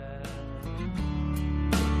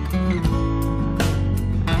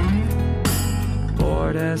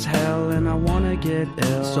as hell and I wanna get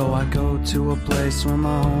ill. So I go to a place where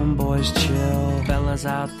my homeboys chill. Fellas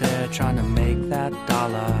out there trying to make that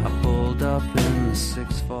dollar. I pulled up in the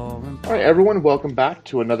 6'4". Alright everyone, welcome back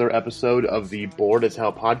to another episode of the Bored as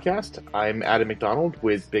Hell podcast. I'm Adam McDonald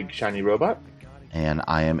with Big Shiny Robot. And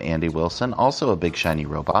I am Andy Wilson, also a Big Shiny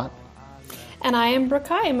Robot. And I am Brooke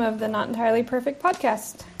Heim of the Not Entirely Perfect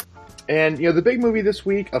podcast. And, the big movie this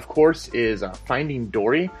week, of course, is Finding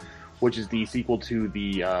Dory, which is the sequel to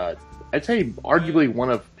the, I'd say, arguably one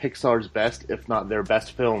of Pixar's best, if not their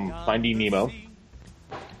best film, Finding Nemo.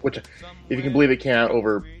 Which, if you can believe it, came out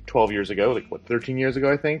over 12 years ago, 13 years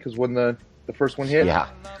ago, I think, is when the first one hit. Yeah.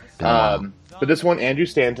 But this one, Andrew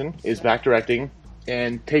Stanton is back directing,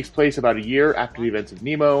 and takes place about a year after the events of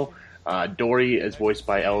Nemo. Dory, as voiced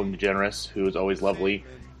by Ellen DeGeneres, who is always lovely,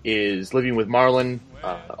 is living with Marlin,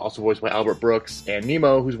 also voiced by Albert Brooks, and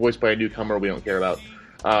Nemo, who's voiced by a newcomer we don't care about.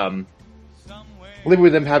 Living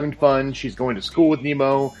with them, having fun. She's going to school with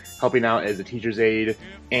Nemo, helping out as a teacher's aide,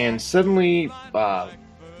 and suddenly,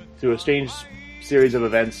 through a strange series of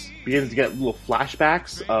events, begins to get little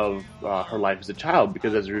flashbacks of her life as a child,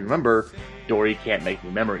 because as you remember, Dory can't make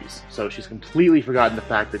new memories. So she's completely forgotten the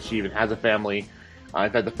fact that she even has a family. In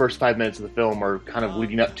fact, the first 5 minutes of the film are kind of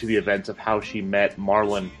leading up to the events of how she met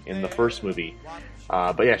Marlin in the first movie.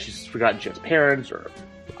 But yeah, she's forgotten she has parents, or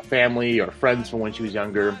a family, or friends from when she was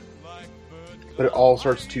younger. But it all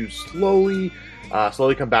starts to slowly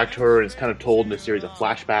come back to her, and it's kind of told in a series of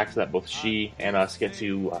flashbacks that both she and us get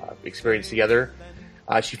to experience together.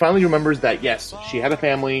 She finally remembers that, yes, she had a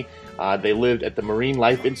family. They lived at the Marine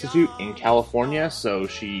Life Institute in California, so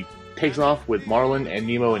she takes off with Marlin and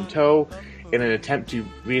Nemo in tow in an attempt to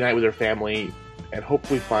reunite with her family and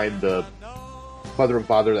hopefully find the mother and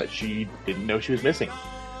father that she didn't know she was missing.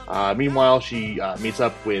 Meanwhile, she meets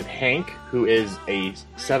up with Hank, who is a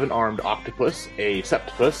 7-armed octopus, a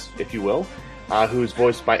septopus, if you will, who's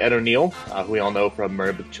voiced by Ed O'Neill, who we all know from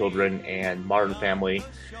Married with Children and Modern Family.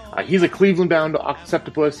 He's a Cleveland-bound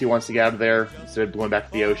octopus. He wants to get out of there instead of going back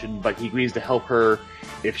to the ocean, but he agrees to help her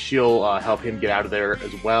if she'll help him get out of there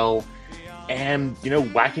as well. And,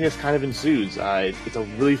 wackiness kind of ensues. It's a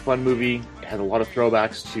really fun movie. It has a lot of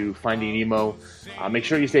throwbacks to Finding Nemo. Make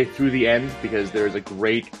sure you stay through the end, because there's a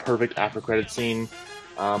great, perfect after-credits scene.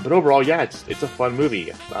 But overall, yeah, it's a fun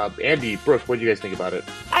movie. Andy, Brooke, what do you guys think about it?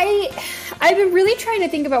 I've been really trying to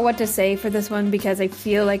think about what to say for this one, because I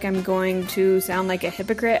feel like I'm going to sound like a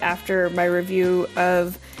hypocrite after my review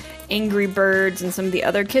of Angry Birds and some of the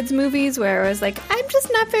other kids' movies, where I was like, I'm just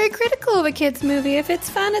not very critical of a kids' movie. If it's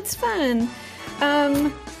fun, it's fun.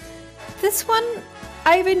 This one,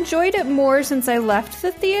 I've enjoyed it more since I left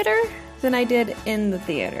the theater than I did in the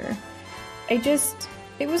theater. It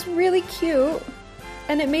was really cute,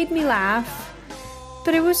 and it made me laugh,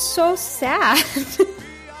 but it was so sad.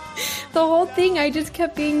 The whole thing, I just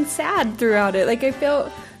kept being sad throughout it. I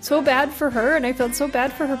felt so bad for her, and I felt so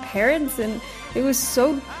bad for her parents, and it was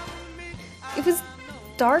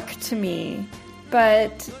dark to me,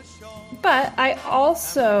 but I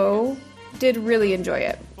also did really enjoy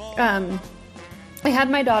it. I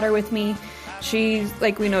had my daughter with me. She's,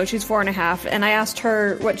 she's 4.5, and I asked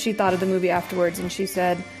her what she thought of the movie afterwards, and she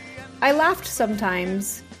said, I laughed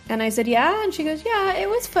sometimes. And I said, yeah? And she goes, yeah, it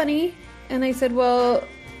was funny. And I said, well,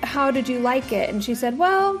 how did you like it? And she said,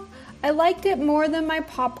 well, I liked it more than my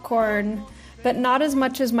popcorn, but not as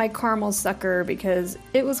much as my caramel sucker, because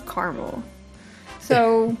it was caramel.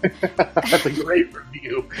 So that's a great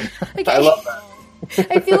review. I love that.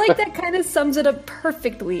 I feel like that kind of sums it up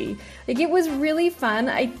perfectly. It was really fun.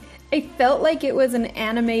 I felt like it was an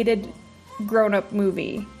animated grown-up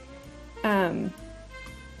movie.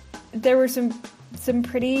 There were some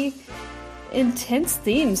pretty intense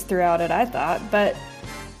themes throughout it, I thought, but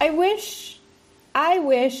I wished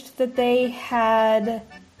that they had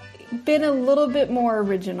been a little bit more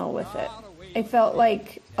original with it. I felt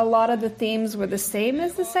like a lot of the themes were the same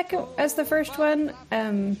as the first one.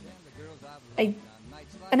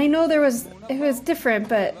 I know it was different,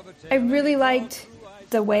 but I really liked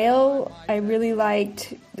the whale. I really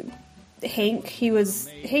liked Hank.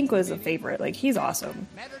 Hank was a favorite. He's awesome.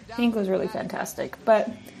 Hank was really fantastic. But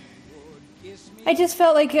I just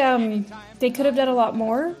felt like they could have done a lot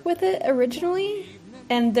more with it originally,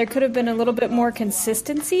 and there could have been a little bit more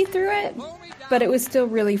consistency through it, but it was still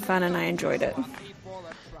really fun, and I enjoyed it.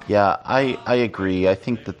 Yeah, I agree. I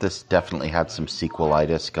think that this definitely had some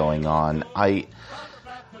sequelitis going on.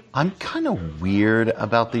 I'm kind of weird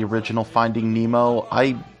about the original Finding Nemo.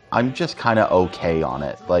 I'm just kind of okay on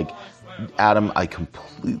it. Adam, I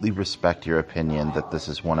completely respect your opinion that this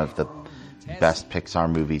is one of the best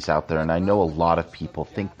Pixar movies out there, and I know a lot of people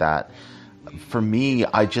think that. for me,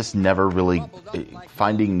 I just never really...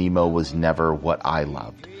 Finding Nemo was never what I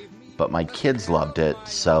loved. But my kids loved it,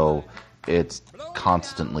 so it's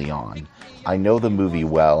constantly on. I know the movie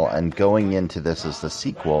well, and going into this as the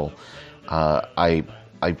sequel, I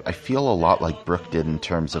feel a lot like Brooke did in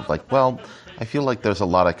terms of like, well, I feel like there's a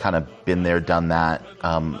lot of kind of been there, done that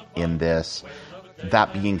in this.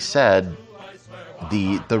 That being said,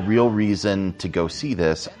 the real reason to go see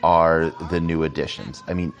this are the new additions.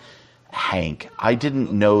 I mean, Hank. I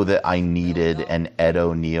didn't know that I needed an Ed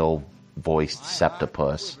O'Neill voiced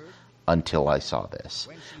Septopus until I saw this.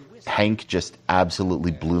 Hank just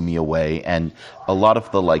absolutely blew me away, and a lot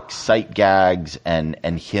of the like sight gags and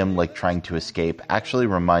him like trying to escape actually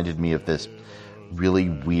reminded me of this really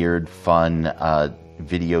weird, fun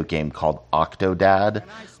video game called Octodad,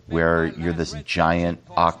 where you're this giant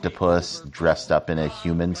octopus dressed up in a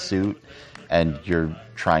human suit, and you're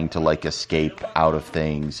trying to like escape out of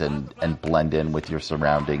things and blend in with your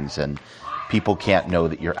surroundings, and people can't know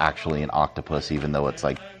that you're actually an octopus, even though it's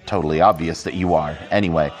like totally obvious that you are.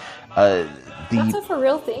 Anyway, that's a for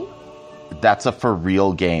real thing. That's a for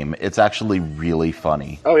real game. It's actually really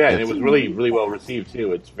funny. Oh yeah, and it was really, really well received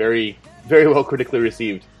too. It's very, very well critically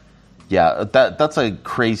received. Yeah, that's a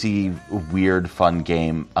crazy, weird, fun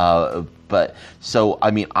game. But so,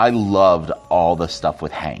 I mean, I loved all the stuff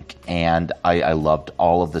with Hank, and I loved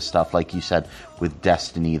all of the stuff, like you said, with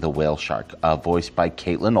Destiny the Whale Shark, voiced by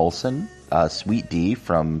Caitlin Olsen, Sweet D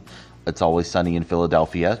from It's Always Sunny in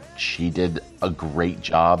Philadelphia. She did a great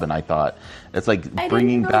job, and I thought it's like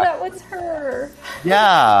bringing back. That was her.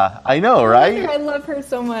 Yeah, I know, right? I love her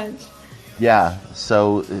so much. Yeah,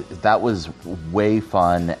 so that was way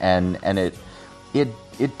fun, and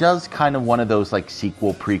it does kind of one of those like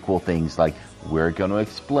sequel prequel things, like we're going to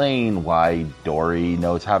explain why Dory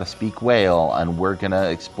knows how to speak whale, and we're going to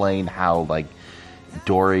explain how like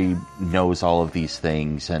Dory knows all of these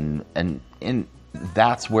things, and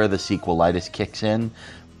that's where the sequelitis kicks in.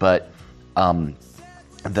 But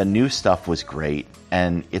the new stuff was great,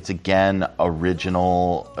 and it's again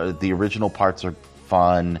original. The original parts are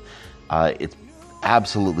fun. It's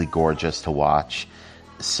absolutely gorgeous to watch.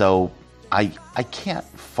 So I can't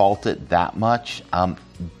fault it that much.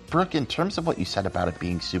 Brooke, in terms of what you said about it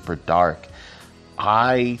being super dark,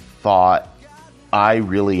 I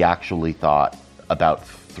really actually thought about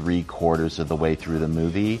 3/4 of the way through the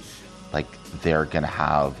movie, like they're going to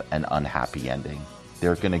have an unhappy ending.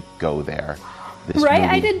 They're going to go there. This right?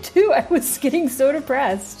 movie, I did too. I was getting so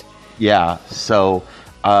depressed. Yeah, so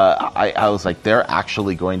I was like, they're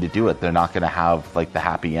actually going to do it. They're not going to have like the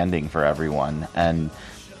happy ending for everyone. And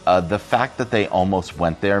the fact that they almost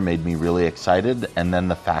went there made me really excited. And then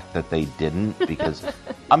the fact that they didn't, because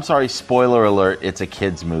I'm sorry, spoiler alert, it's a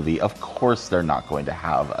kids movie. Of course they're not going to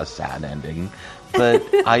have a sad ending. But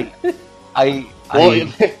like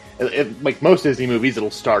most Disney movies,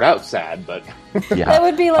 it'll start out sad, but yeah. That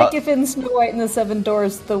would be like if in Snow White and the Seven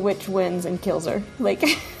Dwarfs, the witch wins and kills her. Like,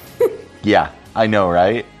 yeah, I know,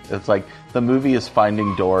 right? It's like the movie is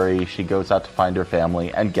Finding Dory. She goes out to find her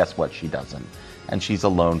family, and guess what? She doesn't, and she's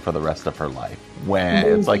alone for the rest of her life. When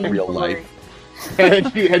it's like real life, and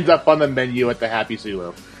then she ends up on the menu at the Happy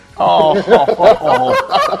Sulu. Oh.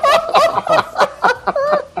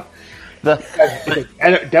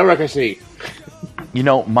 Delicacy. You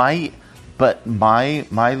know, my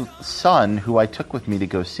son, who I took with me to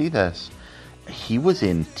go see this, he was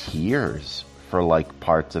in tears for like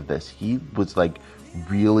parts of this. He was like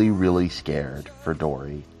really, really scared for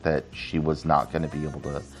Dory that she was not going to be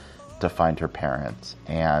able to find her parents.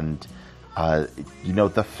 And you know,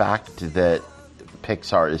 the fact that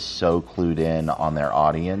Pixar is so clued in on their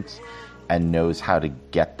audience and knows how to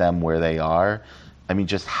get them where they are, I mean,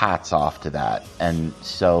 just hats off to that. And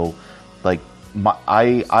so, like,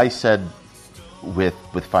 I said with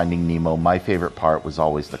Finding Nemo, my favorite part was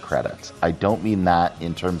always the credits. I don't mean that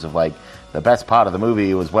in terms of like the best part of the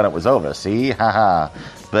movie was when it was over. See, haha.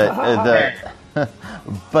 But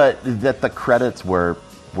but that the credits were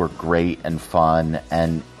great and fun,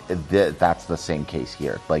 and that's the same case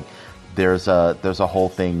here. Like, there's a whole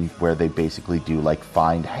thing where they basically do like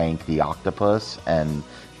find Hank the octopus, and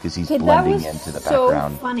because he's blending into the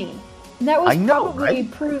background. So funny. That was probably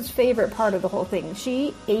right? Prue's favorite part of the whole thing.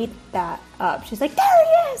 She ate that up. She's like, there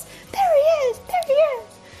he is! There he is! There he is!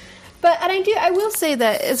 But, and I will say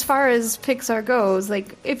that as far as Pixar goes,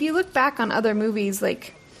 like, if you look back on other movies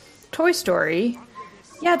like Toy Story,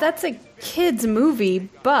 yeah, that's a kid's movie,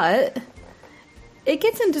 but it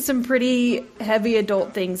gets into some pretty heavy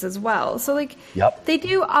adult things as well. So, like, Yep. They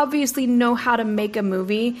do obviously know how to make a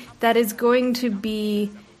movie that is going to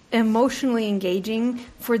be emotionally engaging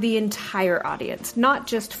for the entire audience, not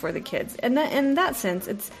just for the kids. And that, in that sense,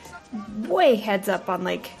 it's way heads up on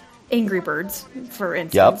like Angry Birds, for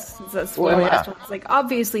instance. Yep. That's one of the last ones. Like,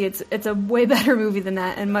 obviously, it's a way better movie than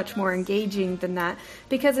that, and much more engaging than that,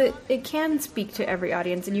 because it can speak to every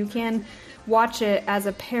audience, and you can watch it as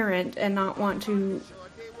a parent and not want to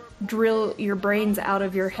drill your brains out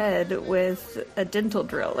of your head with a dental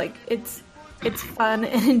drill. Like, it's fun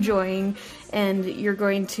and enjoying, and you're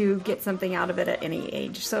going to get something out of it at any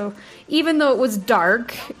age. So even though it was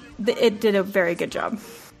dark, it did a very good job.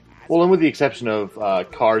 Well, and with the exception of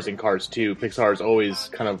Cars and Cars 2, Pixar's always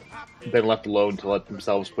kind of been left alone to let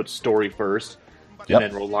themselves put story first and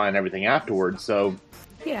then rely on everything afterwards. So,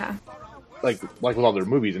 yeah, like with all their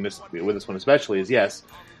movies, and with this one especially, is yes,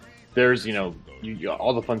 there's you got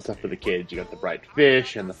all the fun stuff for the kids. You got the bright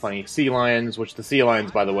fish and the funny sea lions, which the sea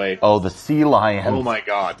lions, by the way. Oh, the sea lions! Oh my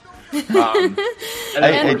god!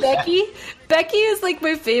 And Becky is like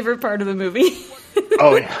my favorite part of the movie.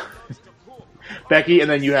 Oh yeah. Becky, and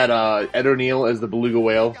then you had Ed O'Neill as the beluga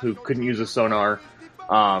whale who couldn't use a sonar.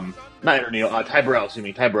 Not Ed O'Neill, Ty Burrell,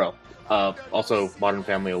 Ty Burrell. Also Modern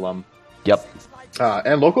Family alum. Yep.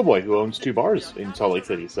 And Local Boy, who owns 2 bars in Salt Lake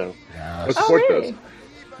City, so let's support really? those.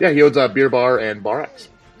 Yeah, he owns a beer bar and Bar X.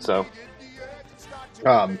 So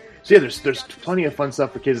yeah, there's plenty of fun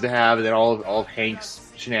stuff for kids to have, and then all of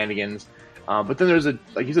Hank's shenanigans. But then there's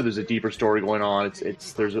like you said, there's a deeper story going on.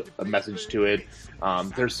 There's a message to it.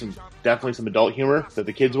 There's definitely some adult humor that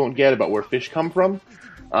the kids won't get about where fish come from.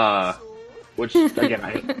 Which again,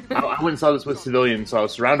 I went and saw this with civilians, so I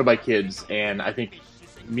was surrounded by kids, and I think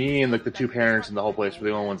me and like the 2 parents and the whole place were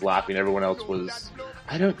the only ones laughing. Everyone else was,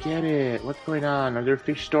 I don't get it. What's going on? Are there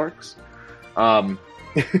fish storks? But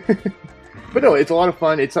no, it's a lot of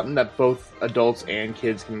fun. It's something that both adults and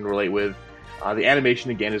kids can relate with. The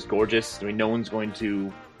animation, again, is gorgeous. I mean, no one's going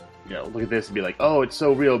to, look at this and be like, oh, it's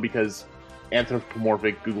so real because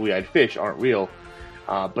anthropomorphic, googly-eyed fish aren't real.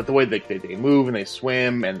 But the way they move and they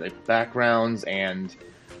swim and the backgrounds and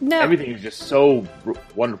everything is just so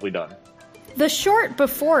wonderfully done. The short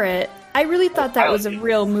before it, I really thought that was a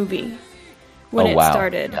real movie when it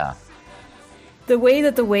started. Yeah. The way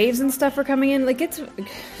that the waves and stuff are coming in,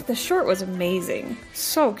 the short was amazing.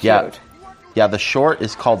 So cute. Yeah, the short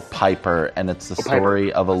is called Piper, and it's the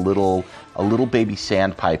story of a little baby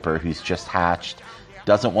sandpiper who's just hatched,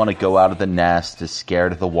 doesn't want to go out of the nest, is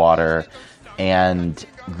scared of the water, and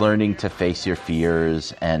learning to face your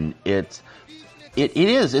fears. And it's like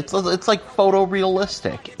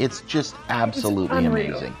photorealistic. It's just absolutely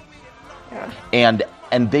amazing. Yeah.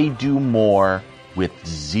 And they do more with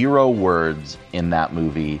 0 words in that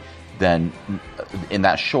movie than in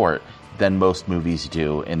that short than most movies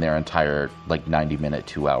do in their entire 90-minute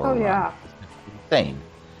 2-hour run. Yeah. Insane.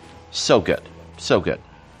 So good. So good.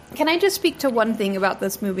 Can I just speak to one thing about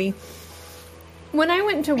this movie? When I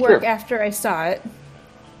went to work after I saw it,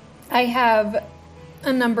 I have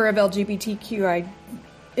a number of LGBTQI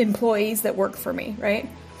employees that work for me, right?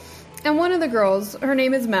 And one of the girls, her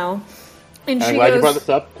name is Mel, and I'm glad you brought this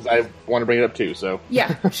up because I want to bring it up too. So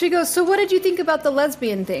yeah, she goes, so what did you think about the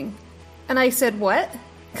lesbian thing? And I said, what?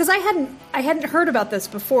 Because I hadn't heard about this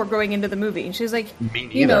before going into the movie. And she was like, me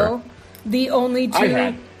neither. The only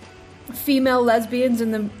 2 female lesbians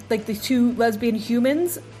and the 2 lesbian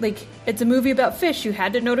humans. It's a movie about fish. You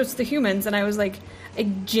had to notice the humans. And I was like, I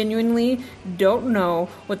genuinely don't know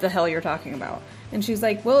what the hell you're talking about. And she's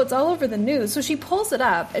like, well, it's all over the news. So she pulls it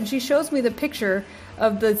up and she shows me the picture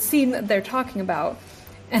of the scene that they're talking about.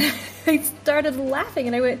 And I started laughing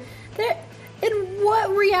and I went, in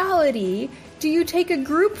what reality do you take a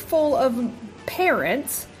group full of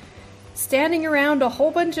parents standing around a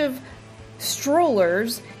whole bunch of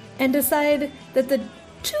strollers and decide that the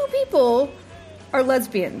 2 people are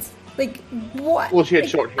lesbians? What? Well, she had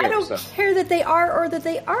short hair. I don't care that they are or that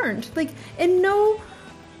they aren't. In no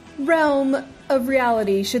realm of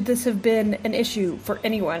reality should this have been an issue for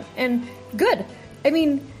anyone. And good. I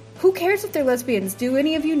mean, who cares if they're lesbians? Do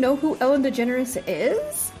any of you know who Ellen DeGeneres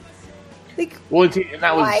is? Well, and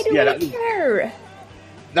that was, why do we care?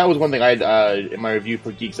 That was one thing I had in my review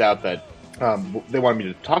for Geeks Out that they wanted me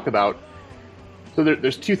to talk about. So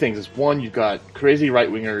there's 2 things. It's one, you've got crazy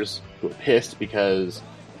right-wingers who are pissed because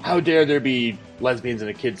how dare there be lesbians in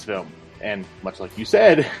a kids' film? And much like you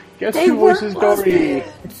said, guess who voices Dory?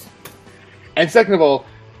 And second of all,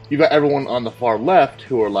 you've got everyone on the far left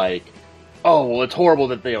who are like, oh, well, it's horrible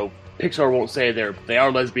that Pixar won't say they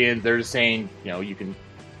are lesbians. They're just saying, you can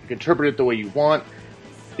interpret it the way you want.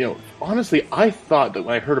 Honestly, I thought that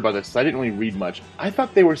when I heard about this, I didn't really read much. I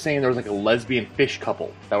thought they were saying there was a lesbian fish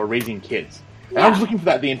couple that were raising kids. And I was looking for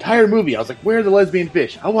that the entire movie. I was like, where are the lesbian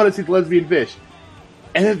fish? I want to see the lesbian fish.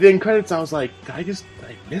 And then the end credits, I was like, I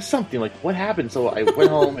missed something. Like, what happened? So I went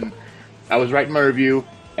home and I was writing my review,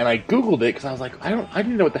 and I Googled it because I was like, I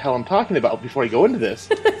didn't know what the hell I'm talking about before I go into this.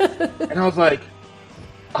 And I was like,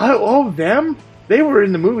 them? They were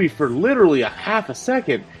in the movie for literally a half a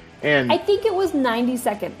second. And I think it was 90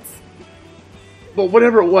 seconds. But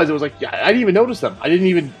whatever it was like, I didn't even notice them.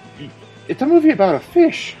 It's a movie about a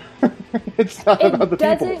fish. It's not about the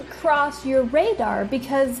people. It doesn't cross your radar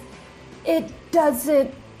because it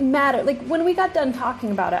doesn't matter. Like, when we got done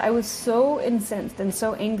talking about it, I was so incensed and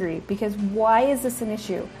so angry because why is this an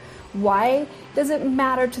issue? Why does it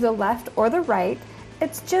matter to the left or the right?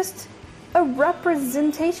 It's just a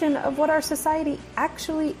representation of what our society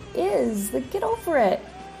actually is. Like, get over it.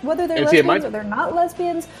 Whether they're lesbians or they're not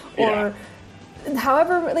lesbians or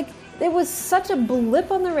however, like, it was such a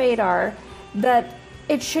blip on the radar that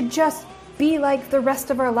it should just be like the rest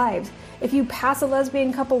of our lives. If you pass a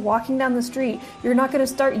lesbian couple walking down the street, you're not going to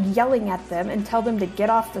start yelling at them and tell them to get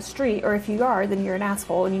off the street, or if you are, then you're an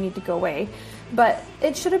asshole and you need to go away. But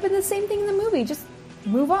it should have been the same thing in the movie. Just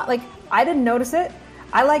move on. Like, I didn't notice it.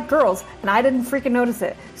 I like girls, and I didn't freaking notice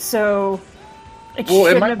it. So it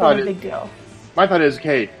shouldn't have been a big deal. My thought is,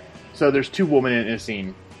 okay, so there's two women in a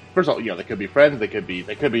scene. First of all, they could be friends, they could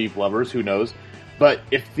be lovers, who knows? But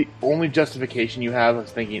if the only justification you have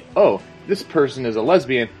is thinking, oh, this person is a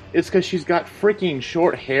lesbian, it's because she's got freaking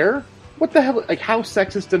short hair? What the hell? Like, how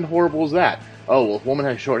sexist and horrible is that? Oh, well, if a woman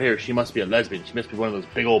has short hair, she must be a lesbian. She must be one of those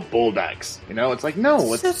big old bullbacks. It's like,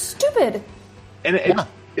 no. It's so stupid. And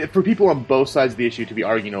for people on both sides of the issue to be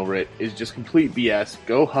arguing over it is just complete BS.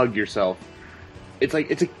 Go hug yourself. It's like,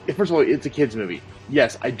 first of all, it's a kid's movie.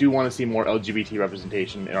 Yes, I do want to see more LGBT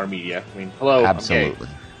representation in our media. I mean, hello. Absolutely.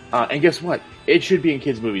 And guess what? It should be in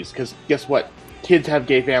kids' movies, because guess what? Kids have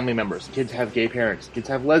gay family members. Kids have gay parents. Kids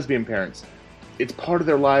have lesbian parents. It's part of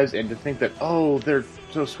their lives, and to think that, oh, they're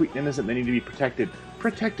so sweet and innocent, they need to be protected.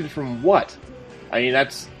 Protected from what? I mean,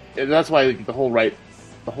 that's why the whole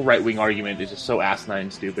right-wing argument is just so asinine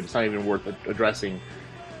and stupid. It's not even worth addressing.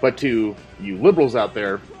 But to you liberals out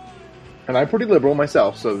there, and I'm pretty liberal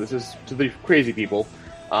myself, so this is to the crazy people,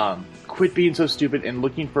 quit being so stupid and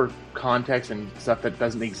looking for context and stuff that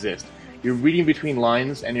doesn't exist. You're reading between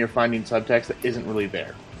lines and you're finding subtext that isn't really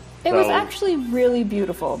there. It was actually really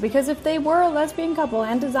beautiful, because if they were a lesbian couple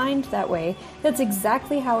and designed that way, that's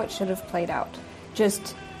exactly how it should have played out.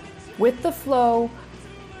 Just with the flow,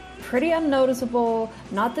 pretty unnoticeable,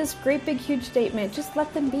 not this great big huge statement. Just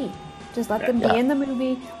let them be. Just let them be in the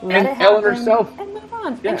movie, let it happen, Ellen herself. And move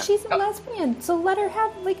on. Yeah. And she's a lesbian, so let her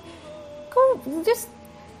have, go, just...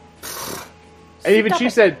 And even she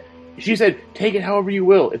said, take it however you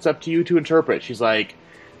will. It's up to you to interpret. She's like,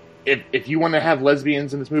 if you want to have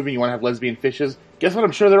lesbians in this movie, you want to have lesbian fishes, guess what?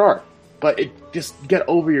 I'm sure there are. But just get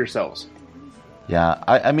over yourselves. Yeah,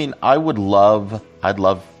 I mean, I'd love,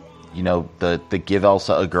 the Give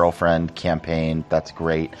Elsa a Girlfriend campaign. That's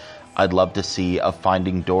great. I'd love to see a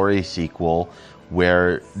Finding Dory sequel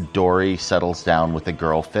where Dory settles down with a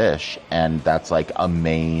girl fish, and that's like a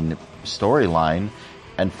main storyline,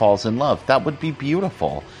 and falls in love. That would be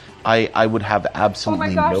beautiful. I would have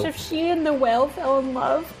absolutely no... Oh my gosh, if she and the whale fell in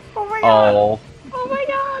love. Oh my god. Oh my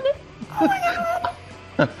god. Oh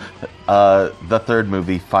my god. The third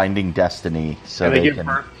movie, Finding Destiny. So and they give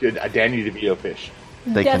birth to a Danny DeVito fish.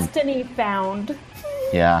 Destiny found.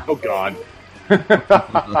 Yeah. Oh god.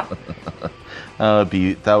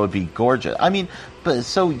 That would be gorgeous. I mean, but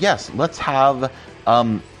so yes, let's have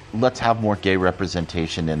more gay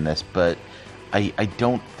representation in this, but I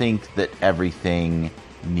don't think that everything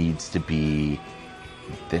needs to be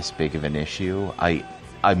this big of an issue. I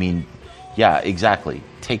mean, yeah, exactly.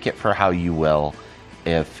 Take it for how you will.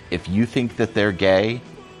 If you think that they're gay,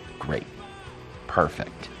 great.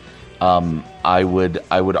 Perfect. I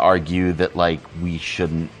would argue that we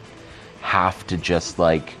shouldn't have to just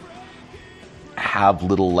have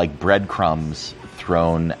little breadcrumbs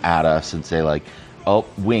thrown at us and say oh,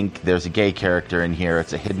 wink, there's a gay character in here.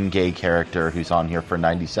 It's a hidden gay character who's on here for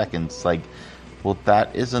 90 seconds. Well,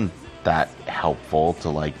 that isn't that helpful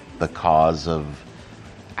to the cause of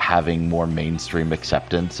having more mainstream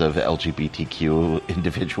acceptance of LGBTQ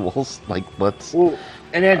individuals. Let's. Well,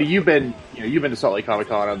 and Andy, you've been to Salt Lake Comic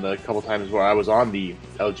Con on the couple times where I was on the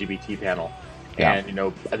LGBT panel,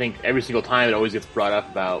 and I think every single time it always gets brought up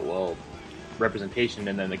about representation,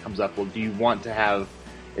 and then it comes up, do you want to have?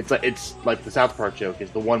 It's like the South Park joke is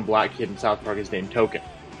the one black kid in South Park is named Token,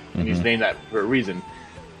 and he's named that for a reason.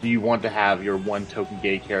 Do you want to have your one token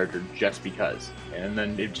gay character just because? And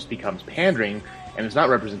then it just becomes pandering, and it's not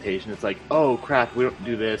representation. It's like, oh crap, we don't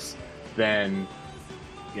do this. then,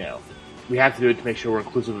 we have to do it to make sure we're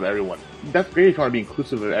inclusive of everyone. That's great if you want to be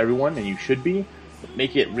inclusive of everyone, and you should be. But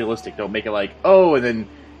make it realistic. Don't make it like, oh, and then,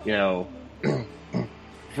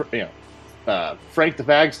 Frank the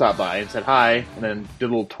Fag stopped by and said hi, and then did a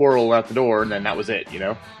little twirl out the door, and then that was it,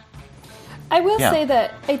 I will say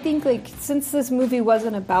that I think, since this movie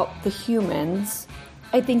wasn't about the humans,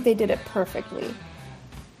 I think they did it perfectly.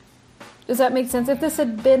 Does that make sense? If this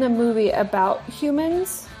had been a movie about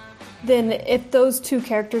humans, then if those two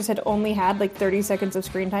characters had only had 30 seconds of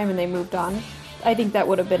screen time and they moved on, I think that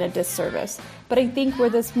would have been a disservice. But I think where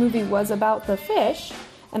this movie was about the fish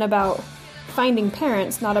and about finding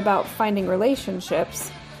parents, not about finding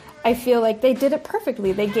relationships, I feel like they did it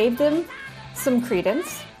perfectly. They gave them some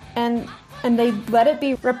credence and they let it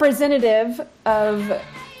be representative of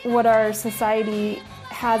what our society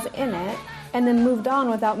has in it, and then moved on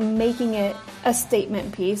without making it a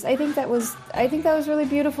statement piece. I think that was really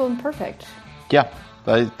beautiful and perfect. Yeah,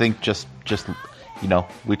 I think just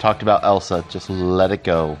we talked about Elsa. Just let it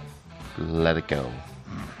go, let it go.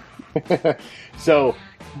 So,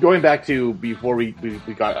 going back to before we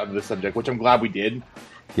got onto the subject, which I'm glad we did.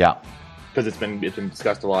 Yeah, because it's been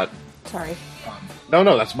discussed a lot. Sorry. No,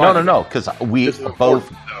 that's fine. No, because we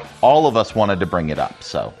both, all of us wanted to bring it up.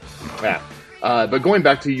 So yeah. But going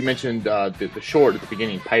back to, you mentioned the short at the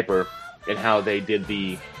beginning, Piper, and how they did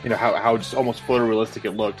the, how just almost photorealistic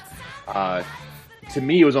it looked. To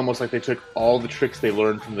me, it was almost like they took all the tricks they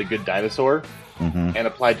learned from The Good Dinosaur and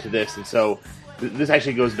applied to this. And so this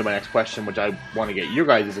actually goes into my next question, which I want to get your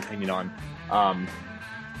guys' opinion on.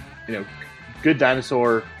 Good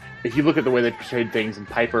Dinosaur, if you look at the way they portrayed things in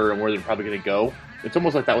Piper and where they're probably going to go, it's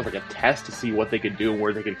almost like that was like a test to see what they could do and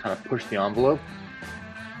where they could kind of push the envelope.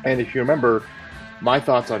 And if you remember, my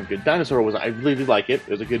thoughts on Good Dinosaur was I really did like it. It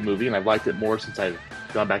was a good movie, and I've liked it more since I've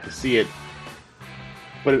gone back to see it.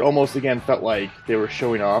 But it almost, again, felt like they were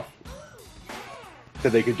showing off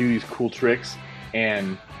that they could do these cool tricks.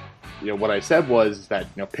 And, what I said was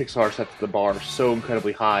that, Pixar sets the bar so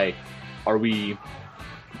incredibly high. Are we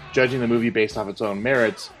judging the movie based off its own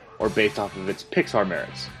merits or based off of its Pixar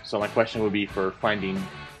merits? So my question would be for Finding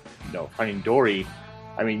Dory.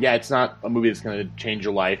 I mean, yeah, it's not a movie that's going to change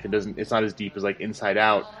your life. It's not as deep as Inside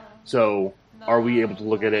Out. So, are we able to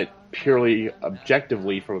look at it purely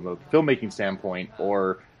objectively from a filmmaking standpoint,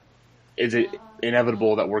 or is it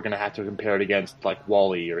inevitable that we're going to have to compare it against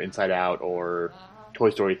WALL-E or Inside Out or Toy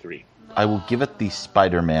Story 3? I will give it the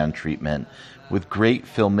Spider-Man treatment. With great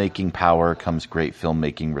filmmaking power comes great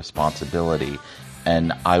filmmaking responsibility,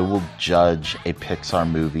 and I will judge a Pixar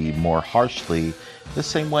movie more harshly the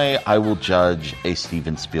same way I will judge a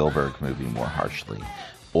Steven Spielberg movie more harshly,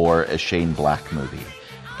 or a Shane Black movie.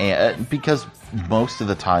 And because most of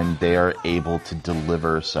the time they are able to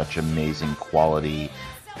deliver such amazing quality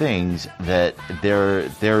things that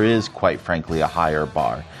there is, quite frankly, a higher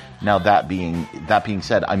bar. Now that being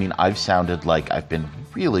said, I mean, I've sounded like I've been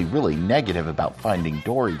really, really negative about Finding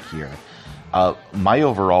Dory here. My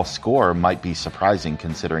overall score might be surprising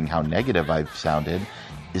considering how negative I've sounded,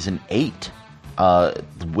 is an 8.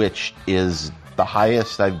 Which is the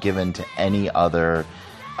highest I've given to any other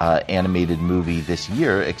animated movie this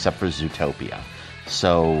year except for Zootopia.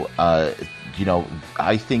 So,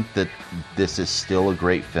 I think that this is still a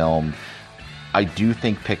great film. I do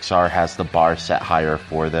think Pixar has the bar set higher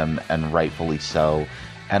for them, and rightfully so.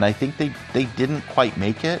 And I think they didn't quite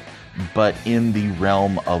make it, but in the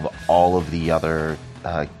realm of all of the other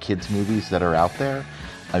kids' movies that are out there,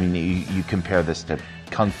 I mean, you compare this to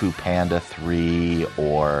Kung Fu Panda 3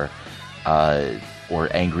 or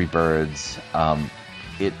Angry Birds,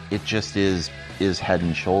 it just is head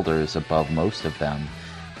and shoulders above most of them,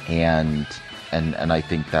 and I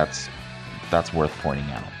think that's worth pointing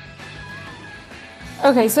out.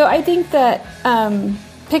 Okay, so I think that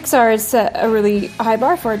Pixar has set a really high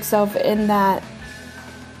bar for itself in that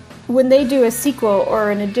when they do a sequel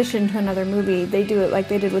or an addition to another movie, they do it like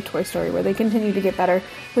they did with Toy Story, where they continue to get better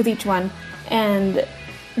with each one, and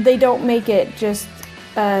they don't make it just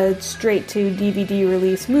a straight-to DVD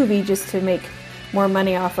release movie just to make more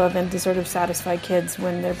money off of and to sort of satisfy kids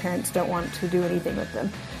when their parents don't want to do anything with them.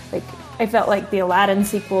 I felt like the Aladdin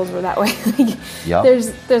sequels were that way. Yep.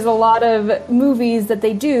 There's a lot of movies that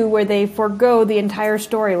they do where they forego the entire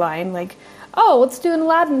storyline. Let's do an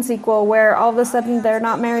Aladdin sequel where all of a sudden they're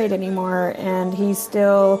not married anymore and he's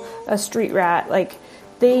still a street rat.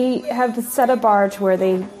 They have set a bar to where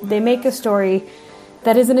they make a story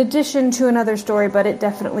that is an addition to another story, but it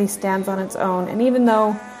definitely stands on its own. And even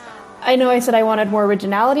though I know I said I wanted more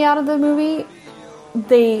originality out of the movie,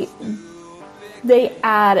 they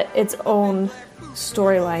add its own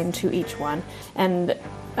storyline to each one. And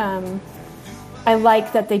I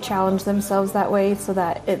like that they challenge themselves that way so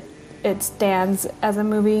that it stands as a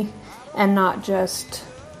movie and not just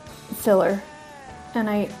filler. And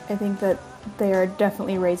I think that they are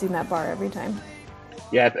definitely raising that bar every time.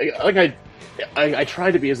 Yeah, like I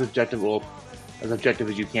try to be as objective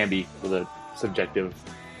as you can be with a subjective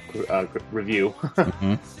review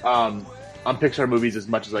on Pixar movies as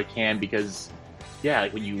much as I can, because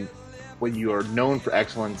like when you are known for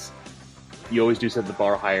excellence, you always do set the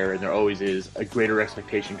bar higher, and there always is a greater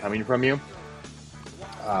expectation coming from you.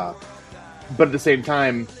 But at the same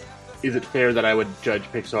time, is it fair that I would judge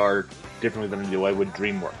Pixar differently than I would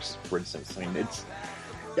DreamWorks, for instance? I mean,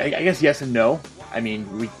 I guess yes and no. I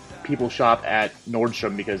mean, people shop at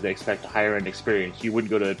Nordstrom because they expect a higher end experience. You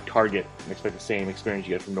wouldn't go to Target and expect the same experience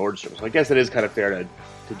you get from Nordstrom. So I guess it is kind of fair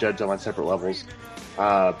to judge them on separate levels.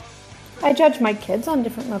 I judge my kids on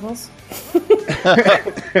different levels.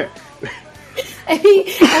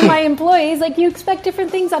 And my employees, like, you expect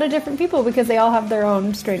different things out of different people because they all have their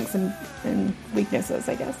own strengths and weaknesses,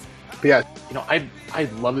 I guess. But yeah, I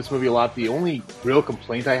love this movie a lot. The only real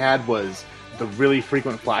complaint I had was the really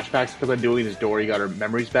frequent flashbacks because Undoing His Door, he got her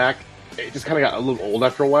memories back. It just kind of got a little old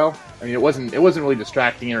after a while. I mean, it wasn't really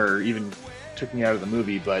distracting or even took me out of the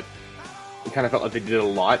movie, but it kind of felt like they did it a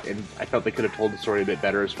lot, and I felt they could have told the story a bit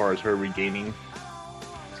better as far as her regaining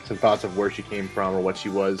some thoughts of where she came from or what she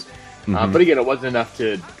was. But again, it wasn't enough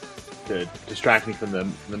to distract me from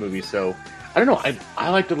the movie. So I don't know. I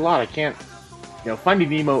liked it a lot. I can't. Finding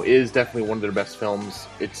Nemo is definitely one of their best films.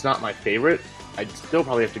 It's not my favorite. I'd still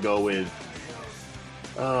probably have to go with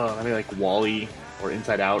like WALL-E or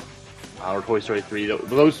Inside Out or Toy Story 3.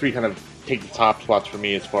 Those three kind of take the top spots for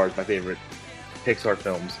me as far as my favorite Pixar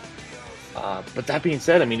films. But that being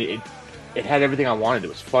said, I mean, it had everything I wanted. It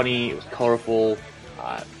was funny. It was colorful.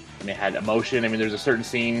 It had emotion. I mean, there's a certain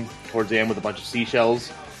scene towards the end with a bunch of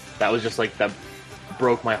seashells. That was just like, that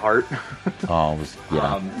broke my heart. Oh,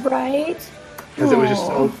 yeah. Right? Because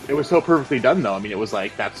it was so perfectly done, though. I mean, it was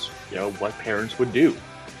like, that's, what parents would do.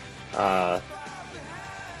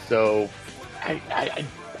 So, I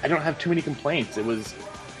don't have too many complaints. The only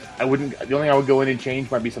thing I would go in and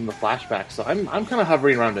change might be some of the flashbacks. So I'm kind of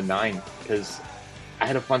hovering around a 9, because I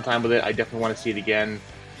had a fun time with it. I definitely want to see it again.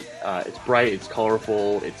 It's bright, it's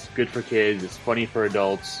colorful, it's good for kids, it's funny for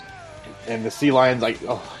adults. And the sea lions, oh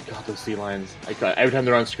my god, those sea lions. Every time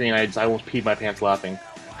they're on screen, I almost peed my pants laughing.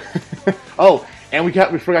 Oh, and we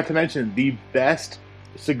forgot to mention the best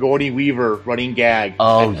Sigourney Weaver running gag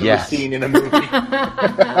I've ever seen in a movie.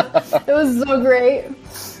 It was so great.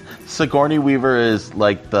 Sigourney Weaver is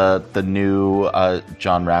like the new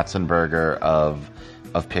John Ratzenberger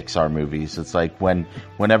of Pixar movies. It's like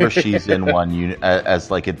whenever she's in one,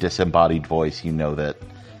 as like a disembodied voice, you know that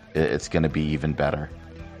it's going to be even better.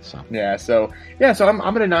 So I'm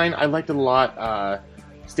at a 9. I liked it a lot.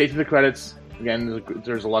 Stay through the credits. Again,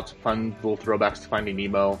 there's lots of fun little throwbacks to Finding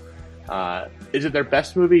Nemo. Is it their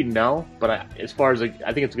best movie? No, but as far as I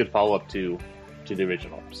think it's a good follow up to the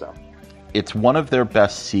original. So it's one of their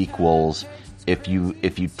best sequels. If you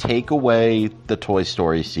take away the Toy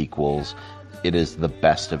Story sequels, it is the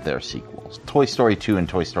best of their sequels. Toy Story 2 and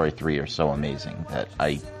Toy Story 3 are so amazing that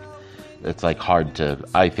it's like hard to,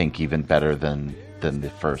 I think, even better than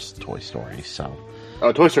the first Toy Story. So,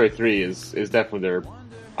 Toy Story 3 is definitely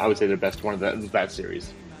I would say their best one of that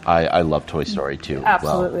series. I love Toy Story 2.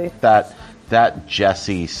 Absolutely. Well, that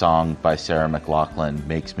Jessie song by Sarah McLachlan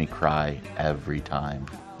makes me cry every time.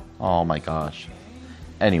 Oh my gosh.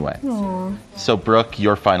 Anyway. Aww. So Brooke,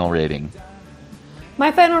 your final rating.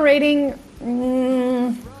 My final rating,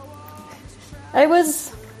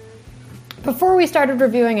 before we started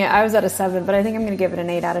reviewing it, I was at a 7, but I think I'm going to give it an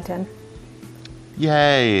 8 out of 10.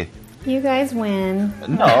 Yay. You guys win.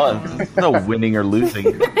 No, there's no winning or losing.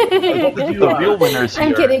 The real winners here.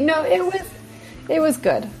 I'm kidding. No, it was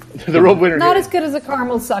good. The real winner Not here. as good as a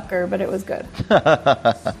caramel sucker, but it was good.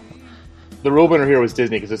 The real winner here was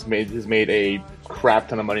Disney, because this has made a crap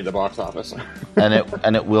ton of money at the box office.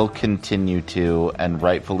 and it will continue to, and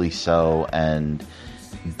rightfully so, and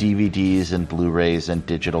DVDs and Blu-rays and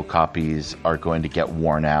digital copies are going to get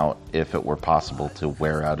worn out if it were possible to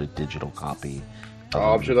wear out a digital copy.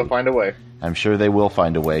 I'm sure they'll find a way. I'm sure they will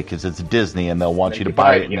find a way, because it's Disney and they'll want you to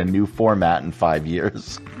buy it in a new format in 5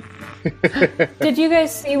 years. Did you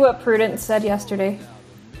guys see what Prudence said yesterday?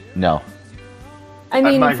 No. I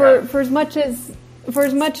mean, for as much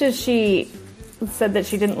as she said that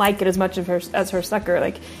she didn't like it as much as her sucker,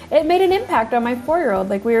 like, it made an impact on my 4-year-old.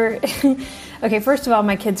 Like, we were okay. First of all,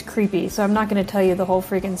 my kid's creepy, so I'm not going to tell you the whole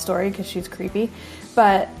freaking story because she's creepy.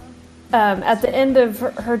 But at the end of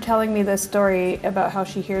her telling me this story about how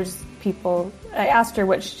she hears people. I asked her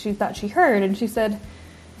what she thought she heard, and she said,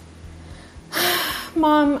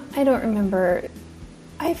 "Mom, I don't remember.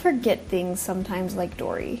 I forget things sometimes, like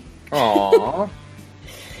Dory." Aww.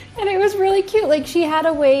 And it was really cute. Like, she had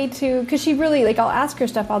a way to, because she really, like, I'll ask her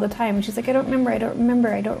stuff all the time, and she's like, I don't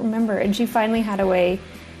remember. And she finally had a way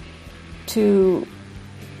to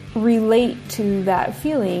relate to that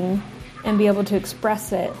feeling and be able to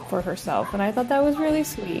express it for herself. And I thought that was really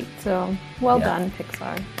sweet. So, well done,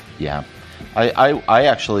 Pixar. Yeah. I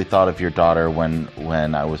actually thought of your daughter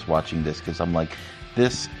when I was watching this, because I'm like,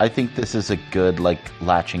 I think this is a good, like,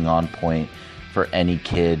 latching on point for any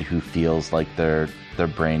kid who feels like their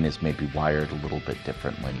brain is maybe wired a little bit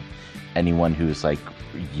differently. Anyone who's, like,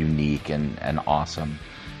 unique and awesome.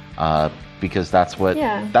 Because that's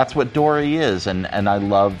what Dory is. And I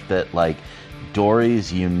love that, like,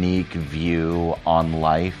 Dory's unique view on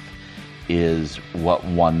life is what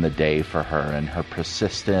won the day for her, and her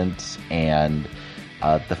persistence, and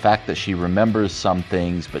the fact that she remembers some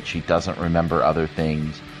things but she doesn't remember other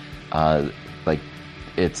things. Like,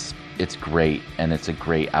 it's great, and it's a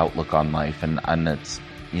great outlook on life, and it's,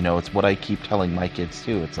 you know, it's what I keep telling my kids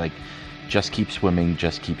too. It's like, just keep swimming.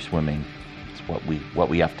 It's what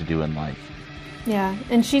we have to do in life. Yeah,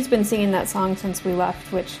 and she's been singing that song since we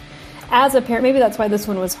left, which, as a parent, maybe that's why this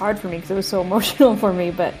one was hard for me, because it was so emotional for me.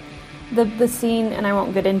 But the scene, and I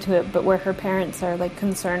won't get into it, but where her parents are, like,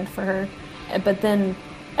 concerned for her, but then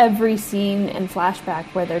every scene and flashback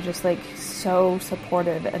where they're just, like, so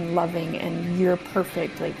supportive and loving, and you're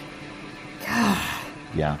perfect, like, God.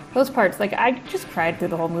 Yeah. Those parts, like, I just cried through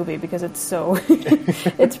the whole movie because it's so,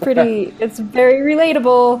 it's very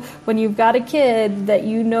relatable when you've got a kid that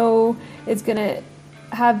you know is going to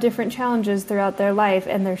have different challenges throughout their life,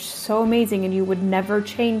 and they're so amazing, and you would never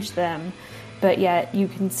change them, but yet you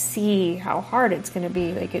can see how hard it's going to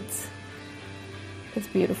be. Like, it's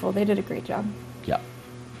beautiful. They did a great job. Yeah.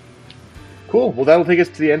 Cool. Well, that'll take us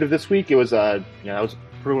to the end of this week. It was, that was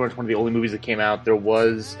pretty much one of the only movies that came out. There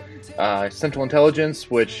was Central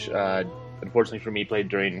Intelligence, which unfortunately for me played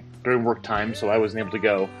during work time, so I wasn't able to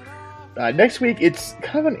go. Next week, it's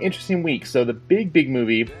kind of an interesting week. So the big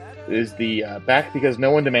movie is the Back Because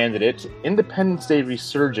No One Demanded It, Independence Day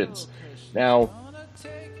Resurgence. Now,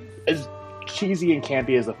 as cheesy and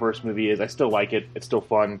campy as the first movie is, I still like it. It's still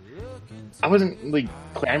fun. I wasn't really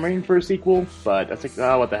clamoring for a sequel, but I was like,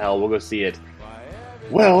 oh, what the hell, we'll go see it.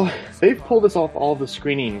 Well, they've pulled us off all the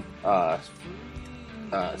screening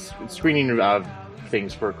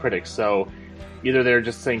things for critics, so either they're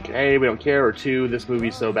just saying, hey, we don't care, or two, this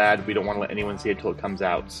movie's so bad, we don't want to let anyone see it till it comes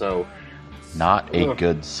out, so... Not a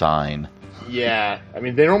good sign. Yeah, I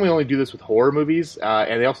mean, they normally only do this with horror movies,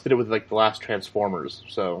 and they also did it with, like, the last Transformers,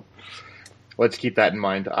 so let's keep that in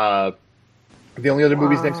mind. The only other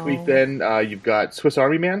movies next week, then, you've got Swiss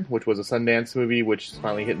Army Man, which was a Sundance movie, which is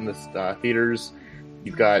finally hitting the theaters.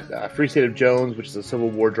 You've got Free State of Jones, which is a Civil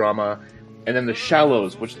War drama. And then The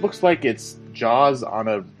Shallows, which looks like it's Jaws on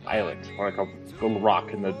an island, on like a little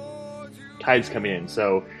rock, and the tide's coming in.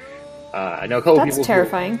 So, I know a couple people... That's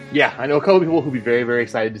terrifying. I know a couple people who'll be very, very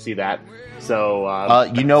excited to see that. So,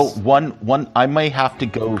 one I may have to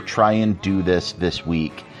go try and do this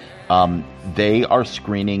week. They are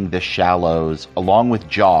screening The Shallows along with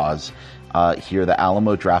Jaws. Here, the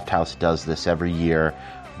Alamo Drafthouse does this every year,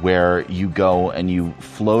 where you go and you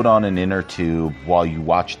float on an inner tube while you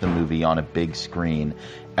watch the movie on a big screen,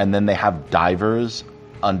 and then they have divers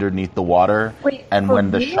underneath the water. Wait, and when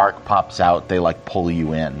the shark pops out, they, like, pull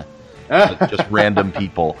you in. Like, just random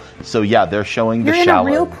people. So yeah, they're showing The Shallows. You're in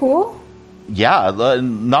a real pool? Yeah,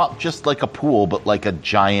 not just like a pool, but like a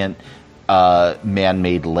giant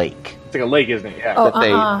man-made lake. It's like a lake, isn't it? Yeah.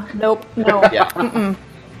 Oh, nope, no. Yeah. Mm-mm.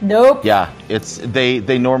 Nope. Yeah, it's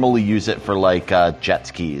they normally use it for like jet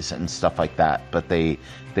skis and stuff like that, but they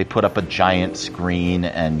put up a giant screen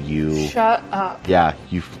and you shut up. Yeah,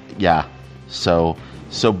 So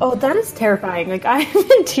oh, that is terrifying. Like, I'm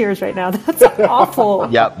in tears right now. That's awful.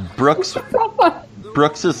 Yeah, Brooks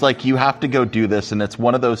is like, you have to go do this, and it's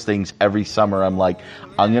one of those things every summer I'm like,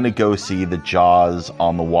 I'm going to go see the Jaws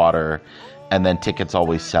on the water, and then tickets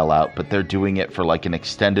always sell out, but they're doing it for like an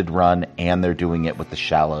extended run, and they're doing it with The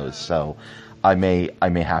Shallows, so I may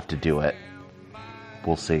have to do it.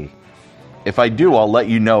 We'll see. If I do, I'll let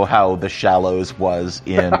you know how The Shallows was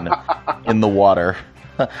in the water.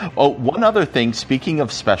 Oh, one other thing, speaking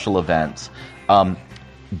of special events,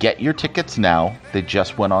 get your tickets now. They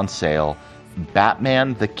just went on sale.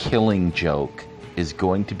 Batman the Killing Joke is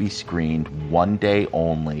going to be screened one day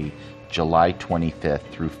only, July 25th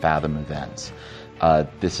through Fathom Events.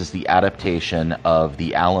 This is the adaptation of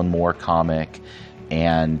the Alan Moore comic,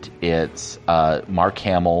 and it's Mark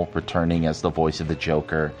Hamill returning as the voice of the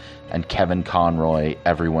Joker, and Kevin Conroy,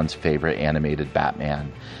 everyone's favorite animated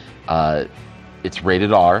Batman. It's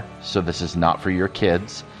rated R, so this is not for your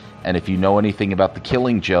kids. And if you know anything about The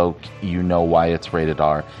Killing Joke, you know why it's rated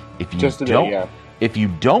R. If you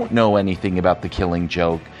don't know anything about The Killing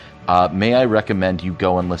Joke, may I recommend you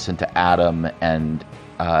go and listen to Adam and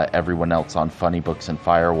everyone else on Funny Books and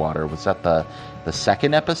Firewater. Was that the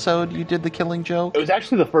second episode you did The Killing Joke? It was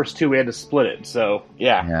actually the first two. We had to split it, so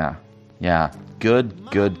yeah. Yeah.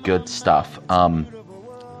 Good stuff.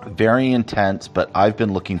 Very intense, but I've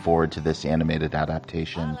been looking forward to this animated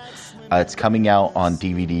adaptation. It's coming out on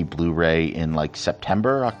DVD, Blu-ray in like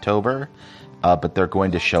September, October, but they're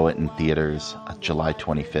going to show it in theaters July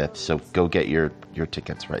 25th, so go get your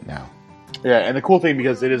tickets right now. Yeah, and the cool thing,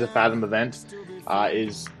 because it is a Fathom event,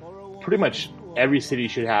 is pretty much every city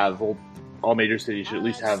should have, all major cities should at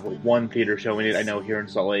least have one theater showing it. I know here in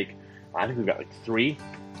Salt Lake, I think we've got like 3.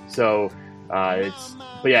 So, it's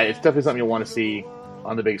definitely something you'll want to see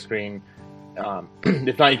on the big screen.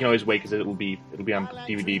 If not, you can always wait, because it'll be on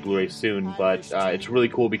DVD, Blu-ray soon. But it's really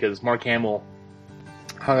cool because Mark Hamill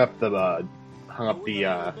hung up the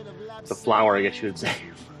flower, I guess you would say,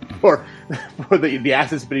 for the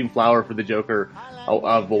acid-spitting flower for the Joker a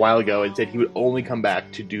while ago, and said he would only come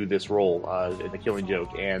back to do this role in The Killing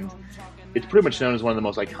Joke. And it's pretty much known as one of the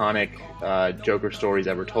most iconic Joker stories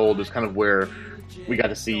ever told. It's kind of where we got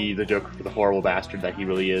to see the Joker for the horrible bastard that he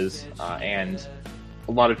really is, and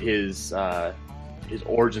a lot of his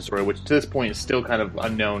origin story, which to this point is still kind of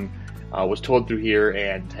unknown, was told through here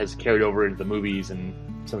and has carried over into the movies and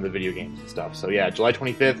some of the video games and stuff. So yeah, July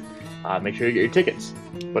 25th, make sure you get your tickets.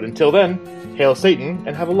 But until then, hail Satan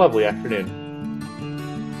and have a lovely afternoon.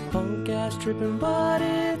 Punk ass tripping, but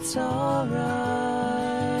it's alright.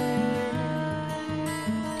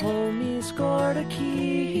 Homie scored a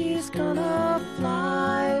key, he's gonna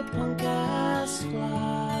fly. Punk ass fly.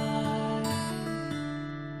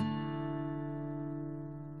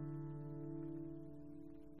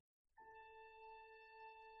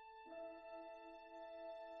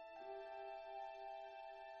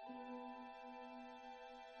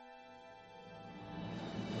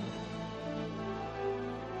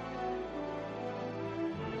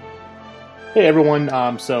 Hey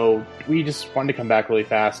everyone, so we just wanted to come back really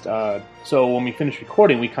fast. So when we finish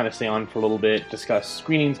recording, we kind of stay on for a little bit, discuss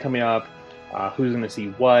screenings coming up, who's going to see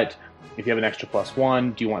what, if you have an extra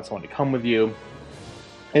 +1, do you want someone to come with you?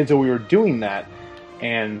 And so we were doing that,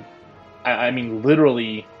 and I mean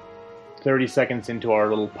literally 30 seconds into our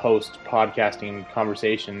little post-podcasting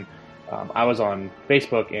conversation, I was on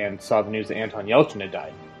Facebook and saw the news that Anton Yelchin had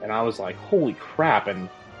died. And I was like, holy crap, and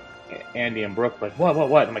Andy and Brooke were like,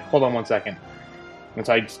 what? I'm like, hold on one second. And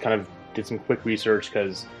so I just kind of did some quick research,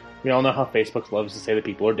 because we all know how Facebook loves to say that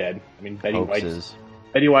people are dead. I mean,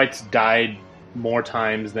 Betty White's died more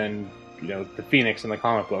times than, the Phoenix in the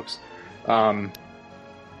comic books. And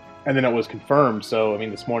then it was confirmed. So, I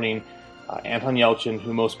mean, this morning, Anton Yelchin,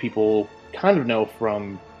 who most people kind of know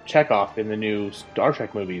from Chekhov in the new Star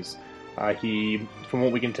Trek movies, he, from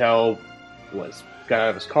what we can tell, got out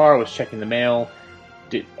of his car, was checking the mail.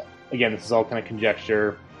 Again, this is all kind of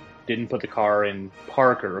conjecture. Didn't put the car in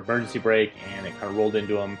park or emergency brake, and it kind of rolled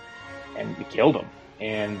into him, and it killed him.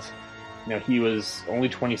 And he was only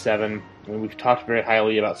 27. I mean, we've talked very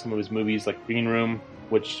highly about some of his movies, like Green Room,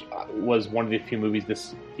 which was one of the few movies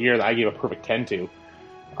this year that I gave a perfect 10 to.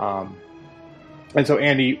 And so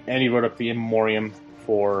Andy wrote up the in memoriam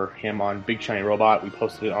for him on Big Shiny Robot. We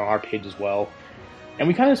posted it on our page as well. And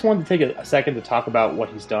we kind of just wanted to take a second to talk about what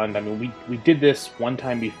he's done. I mean, we did this one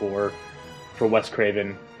time before for Wes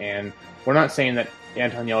Craven, and we're not saying that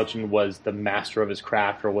Anton Yelchin was the master of his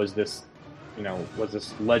craft or was this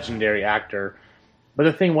legendary actor. But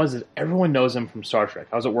the thing was, is everyone knows him from Star Trek.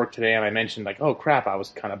 I was at work today and I mentioned, like, oh crap, I was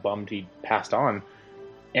kind of bummed he passed on.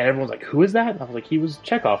 And everyone's like, who is that? And I was like, he was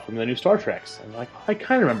Chekhov from the new Star Treks. And they're like, oh, I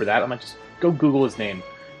kind of remember that. I'm like, just go Google his name.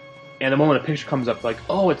 And the moment a picture comes up, like,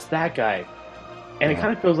 oh, it's that guy. And it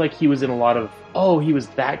kind of feels like he was in a lot of, oh, he was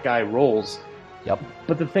that guy roles. Yep.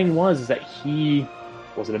 But the thing is that he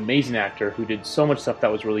was an amazing actor who did so much stuff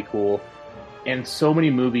that was really cool, and so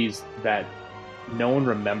many movies that no one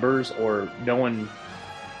remembers, or no one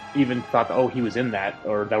even thought that, oh, he was in that,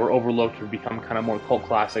 or that were overlooked or become kind of more cult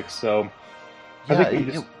classics. So yeah, I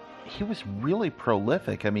think he was really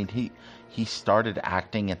prolific. I mean, he started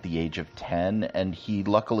acting at the age of 10, and he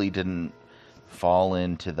luckily didn't fall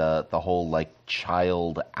into the whole like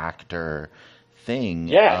child actor thing.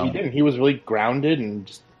 Yeah, he didn't. He was really grounded and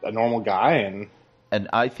just a normal guy, and And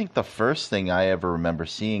I think the first thing I ever remember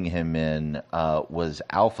seeing him in was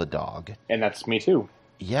Alpha Dog. And that's me too.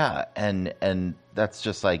 Yeah, and that's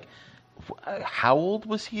just like, how old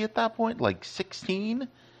was he at that point? Like 16?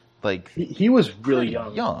 Like He was really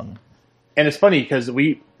young. Young. And it's funny because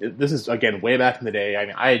this is, again, way back in the day. I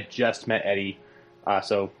mean, I had just met Eddie,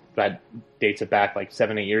 so that dates it back like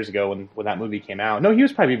 7-8 years ago when that movie came out. No, he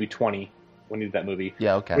was probably maybe 20 when he did that movie.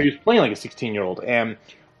 Yeah, okay. But he was playing like a 16-year-old. And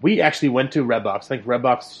we actually went to Redbox. I think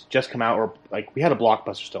Redbox just come out, or like we had a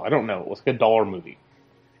Blockbuster still. I don't know. It was like a $1 movie.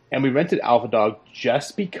 And we rented Alpha Dog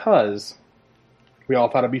just because we all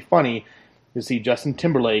thought it'd be funny to see Justin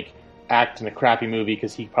Timberlake act in a crappy movie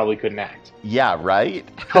because he probably couldn't act. Yeah, right?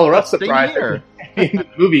 Color us Same surprised. here. In the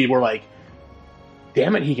movie, we're like,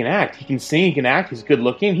 damn it, he can act. He can sing, he can act, he's good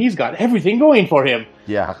looking, he's got everything going for him.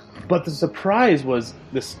 Yeah. But the surprise was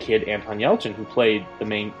this kid, Anton Yelchin, who played the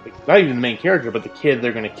main, not even the main character, but the kid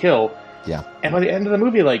they're going to kill. Yeah. And by the end of the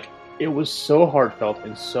movie, like, it was so heartfelt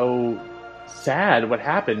and so sad what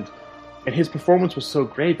happened. And his performance was so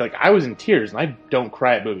great. Like, I was in tears, and I don't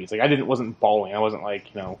cry at movies. Like, wasn't bawling. I wasn't like,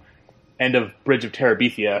 end of Bridge of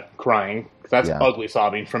Terabithia crying. Because that's ugly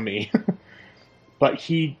sobbing from me. But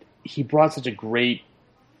he brought such a great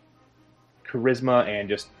charisma and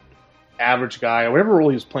just average guy, or whatever role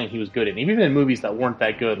he was playing, he was good in. Even in movies that weren't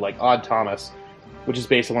that good, like Odd Thomas, which is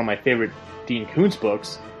based on one of my favorite Dean Koontz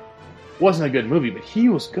books, wasn't a good movie, but he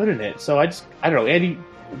was good in it. So I don't know, Andy,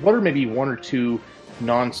 what are maybe one or two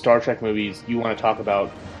non-Star Trek movies you want to talk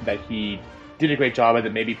about that he did a great job at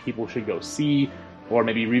that maybe people should go see or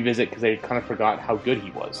maybe revisit because they kind of forgot how good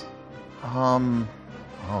he was? Oh,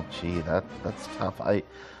 gee, that's tough. I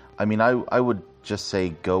mean, I would just say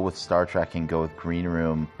go with Star Trek and go with Green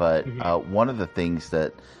Room, but one of the things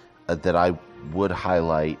that I would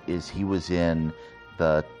highlight is he was in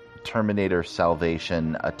the Terminator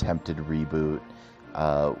Salvation attempted reboot.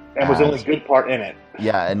 And was the only good part in it.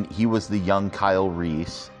 Yeah, and he was the young Kyle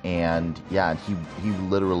Reese, and he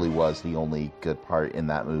literally was the only good part in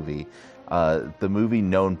that movie. The movie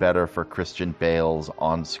known better for Christian Bale's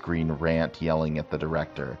on-screen rant yelling at the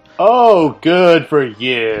director. Oh, good for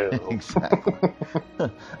you! Exactly.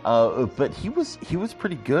 But he was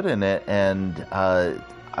pretty good in it, and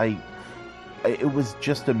it was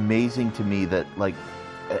just amazing to me that like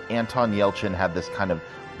Anton Yelchin had this kind of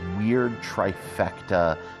weird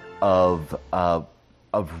trifecta of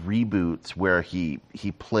reboots where he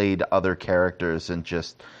played other characters and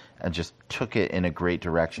just took it in a great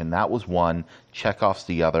direction. That was one. Chekhov's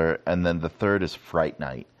the other, and then the third is Fright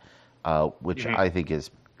Night, which I think is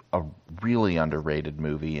a really underrated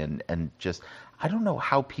movie, and just I don't know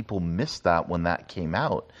how people missed that when that came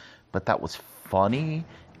out, but that was funny.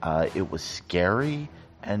 It was scary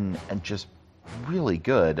and just really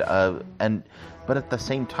good. But at the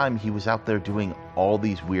same time, he was out there doing all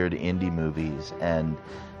these weird indie movies and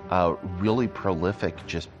really prolific,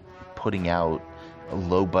 just putting out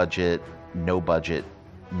low budget, no budget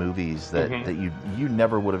movies that you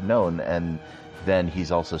never would have known. And then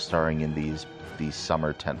he's also starring in these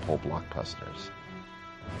summer tentpole blockbusters.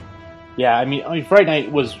 Yeah, I mean, Fright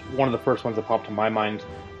Night was one of the first ones that popped to my mind.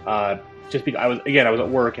 Just because I was at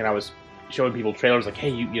work and I was showing people trailers like, hey,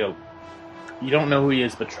 you don't know who he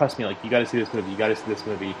is, but trust me, like, you got to see this movie. You got to see this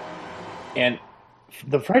movie. And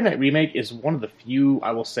the Fright Night remake is one of the few,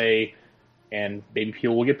 I will say, and maybe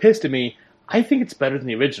people will get pissed at me, I think it's better than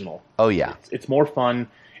the original. Oh, yeah. It's more fun.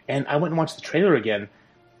 And I went and watched the trailer again,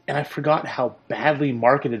 and I forgot how badly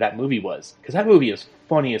marketed that movie was. Because that movie is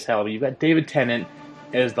funny as hell. You've got David Tennant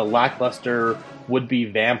as the lackluster would-be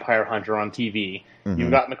vampire hunter on TV.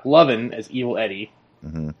 You've got McLovin as Evil Eddie.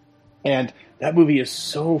 And that movie is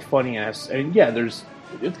so funny. And yeah,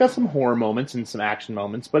 it's got some horror moments and some action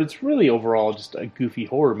moments, but it's really overall just a goofy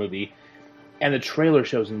horror movie. And the trailer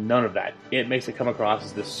shows none of that. It makes it come across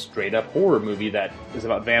as this straight-up horror movie that is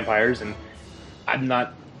about vampires, and I've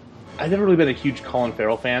never really been a huge Colin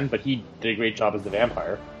Farrell fan, but he did a great job as the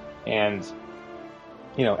vampire. And,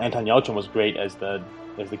 Anton Yelchin was great as the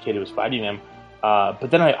kid who was fighting him.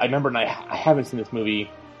 But then I remember, and I haven't seen this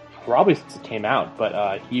movie probably since it came out,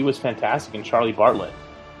 but he was fantastic in Charlie Bartlett,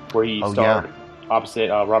 where he starred opposite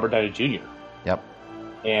Robert Downey Jr. Yep.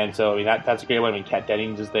 And so, I mean, that's a great one. I mean, Kat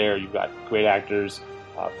Dennings is there. You've got great actors.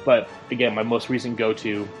 But, again, my most recent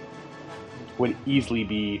go-to would easily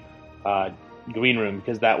be Green Room,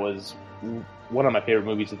 because that was one of my favorite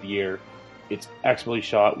movies of the year. It's expertly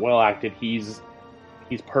shot, well acted. He's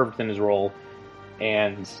perfect in his role.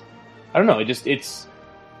 And I don't know, he's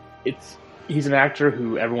an actor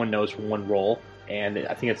who everyone knows from one role. And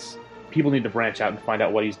I think people need to branch out and find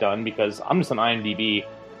out what he's done, because I'm just on IMDb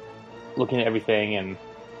looking at everything, and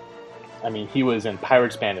I mean, he was in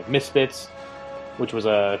Pirates Band of Misfits, which was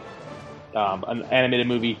an animated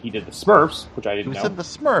movie. He did The Smurfs, which I didn't know. He was in The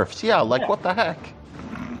Smurfs, yeah. What the heck?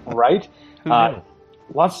 Right? Who knew?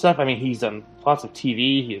 Lots of stuff. I mean, he's done lots of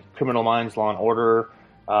TV. He had Criminal Minds, Law and Order.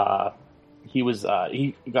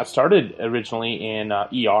 He got started originally in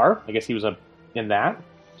ER. I guess he was in that.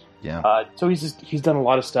 Yeah. So he's done a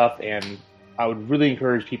lot of stuff, and I would really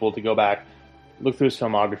encourage people to go back, look through his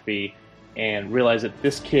filmography, and realize that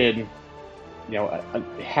this kid,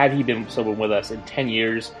 had he been sober with us in 10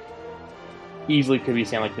 years, easily could be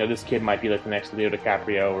saying, like, this kid might be like the next Leo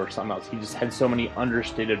DiCaprio or something else. He just had so many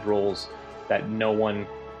understated roles that no one,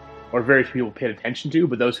 or very few people, paid attention to,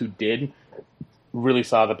 but those who did really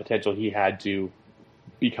saw the potential he had to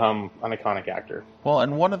become an iconic actor. Well,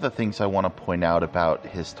 and one of the things I want to point out about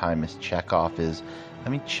his time as Chekhov is,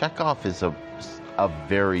 Chekhov is a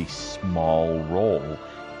very small role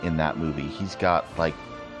in that movie. He's got like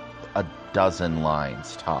a dozen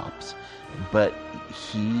lines tops, but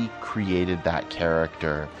he created that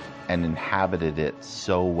character and inhabited it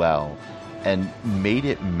so well and made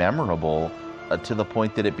it memorable to the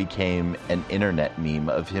point that it became an internet meme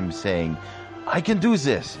of him saying, "I can do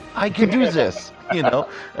this. I can do this."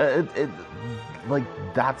 Like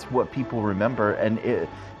that's what people remember, and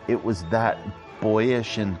it was that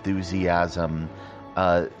boyish enthusiasm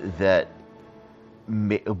that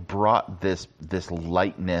brought this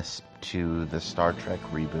lightness to the Star Trek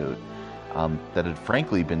reboot that had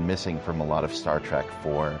frankly been missing from a lot of Star Trek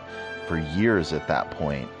for years at that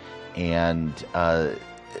point. And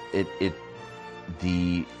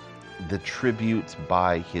the tributes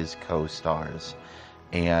by his co-stars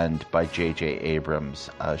and by J.J. Abrams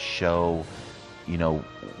show,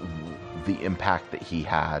 the impact that he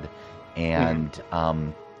had, and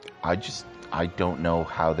I don't know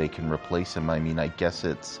how they can replace him. I mean, I guess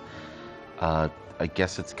it's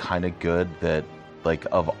kind of good that, like,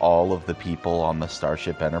 of all of the people on the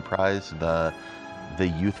Starship Enterprise, the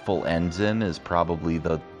youthful ensign is probably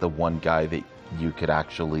the one guy that you could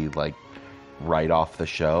actually, like, write off the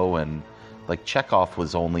show. And like Chekhov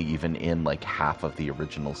was only even in like half of the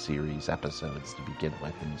original series episodes to begin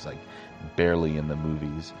with, and he's like barely in the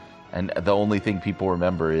movies, and the only thing people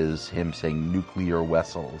remember is him saying nuclear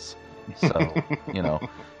vessels. So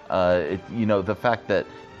the fact that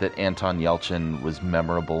Anton Yelchin was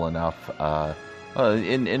memorable enough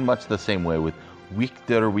in much the same way with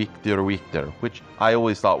Victor, which I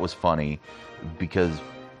always thought was funny because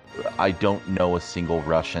I don't know a single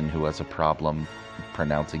Russian who has a problem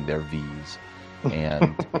pronouncing their V's,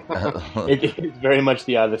 and it's very much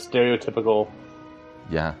the stereotypical.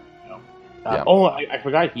 Yeah. Oh, I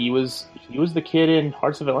forgot he was the kid in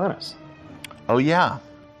Hearts of Atlantis. Oh yeah.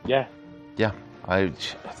 Yeah. And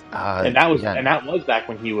that was back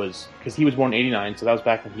when he was, because he was born in '89, so that was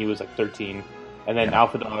back when he was like 13, and then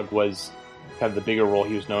Alpha Dog was kind of the bigger role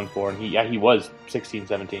he was known for, and he was 16,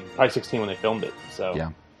 17, probably 16 when they filmed it. So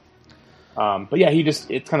yeah. But yeah,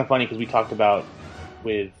 it's kind of funny because we talked about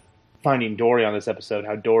with Finding Dory on this episode,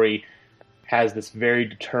 how Dory has this very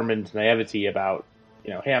determined naivety about,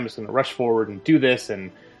 hey, I'm just going to rush forward and do this, and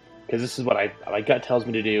because this is what my gut tells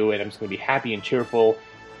me to do, and I'm just going to be happy and cheerful.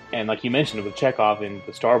 And like you mentioned with Chekhov in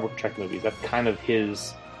the Star Trek movies, that's kind of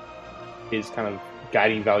his kind of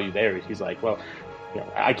guiding value there. He's like, well,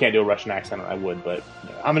 I can't do a Russian accent, I would, but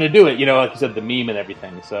I'm going to do it. Like you said, the meme and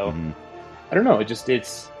everything. So I don't know. I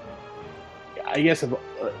guess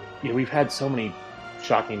we've had so many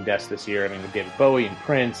shocking deaths this year. I mean, with David Bowie and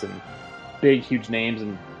Prince and big, huge names,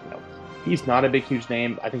 and he's not a big, huge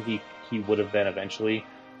name. I think he would have been eventually,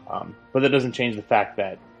 but that doesn't change the fact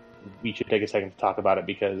that we should take a second to talk about it,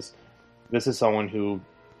 because this is someone who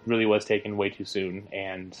really was taken way too soon.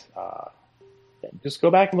 And just go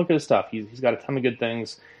back and look at his stuff. He's got a ton of good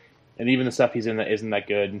things, and even the stuff he's in that isn't that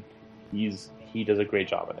good, he does a great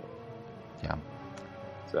job at it. Yeah.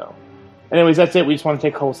 So, anyways, that's it. We just want to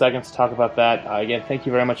take a couple seconds to talk about that. Again, thank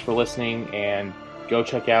you very much for listening, and go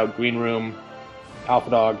check out Green Room,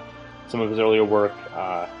 Alpha Dog, some of his earlier work,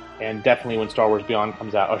 and definitely when Star Wars Beyond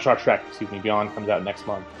comes out, or Star Trek, Beyond comes out next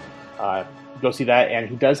month, go see that. And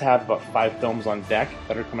he does have about 5 films on deck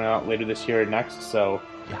that are coming out later this year and next, so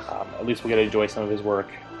at least we'll get to enjoy some of his work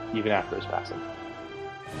even after his passing.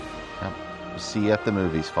 Yep. See you at the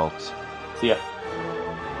movies, folks. See ya.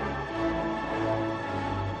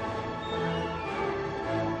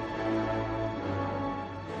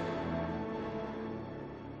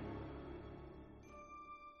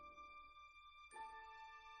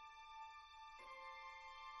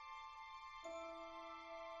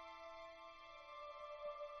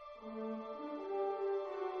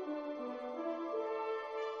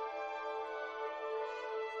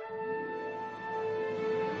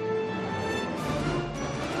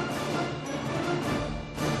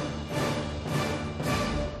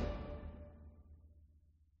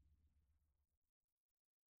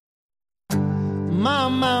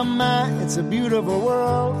 my, it's a beautiful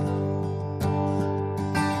world.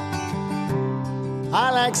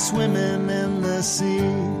 I like swimming in the sea.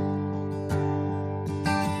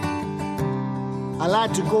 I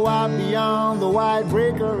like to go out beyond the wide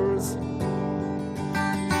breakers,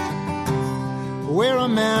 where a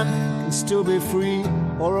man can still be free,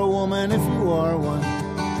 or a woman if you are one.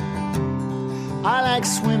 I like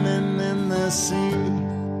swimming in the sea.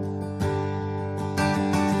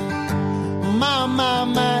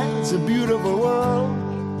 My, it's a beautiful world.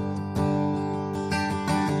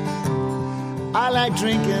 I like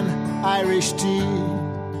drinking Irish tea,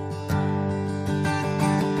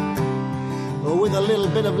 with a little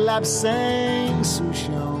bit of Lapsang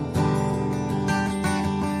Souchong.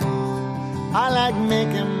 I like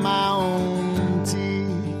making my own tea.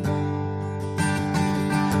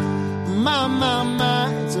 My,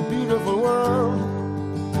 it's a beautiful world.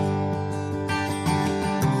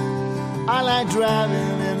 I like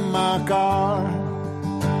driving in my car.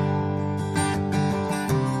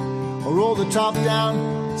 I roll the top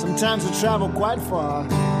down, sometimes I travel quite far.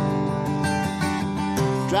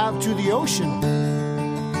 Drive to the ocean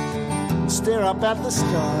and stare up at the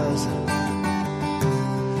stars.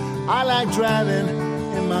 I like driving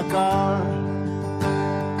in my car.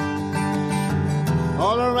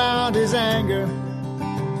 All around is anger,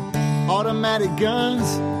 automatic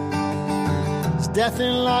guns. It's death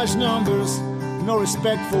in large numbers, no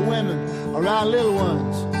respect for women or our little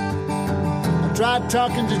ones. I tried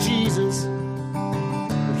talking to Jesus,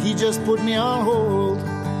 but he just put me on hold.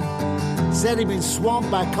 Said he'd been swamped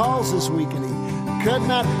by calls this week and he could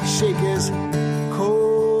not shake his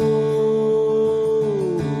cold.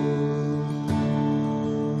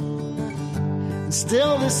 And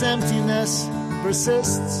still this emptiness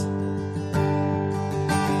persists.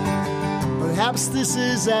 Perhaps this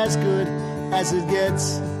is as good as it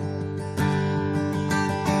gets.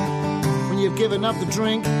 When you've given up the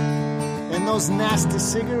drink and those nasty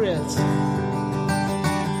cigarettes.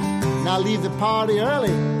 Now leave the party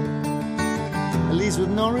early, at least with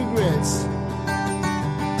no regrets.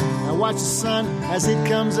 I watch the sun as it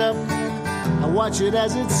comes up, I watch it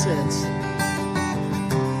as it sets.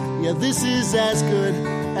 Yeah, this is as good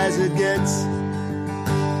as it gets.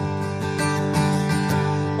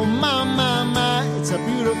 Oh my, it's a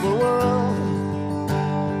beautiful world.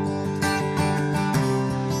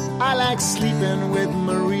 I like sleeping with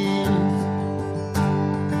Maureen.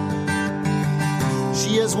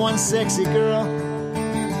 She is one sexy girl,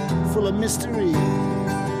 full of mystery.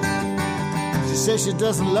 She says she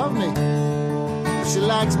doesn't love me, but she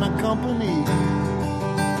likes my company.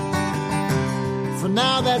 For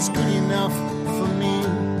now, that's good enough for me.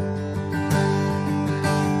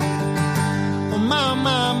 Oh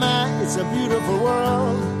my, it's a beautiful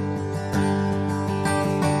world.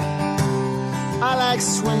 I like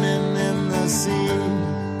swimming in the sea.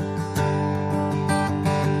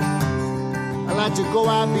 I like to go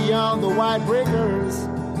out beyond the wide breakers,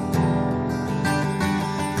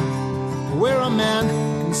 where a man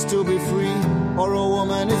can still be free, or a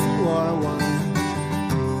woman if you are one.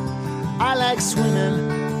 I like swimming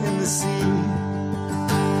in the sea.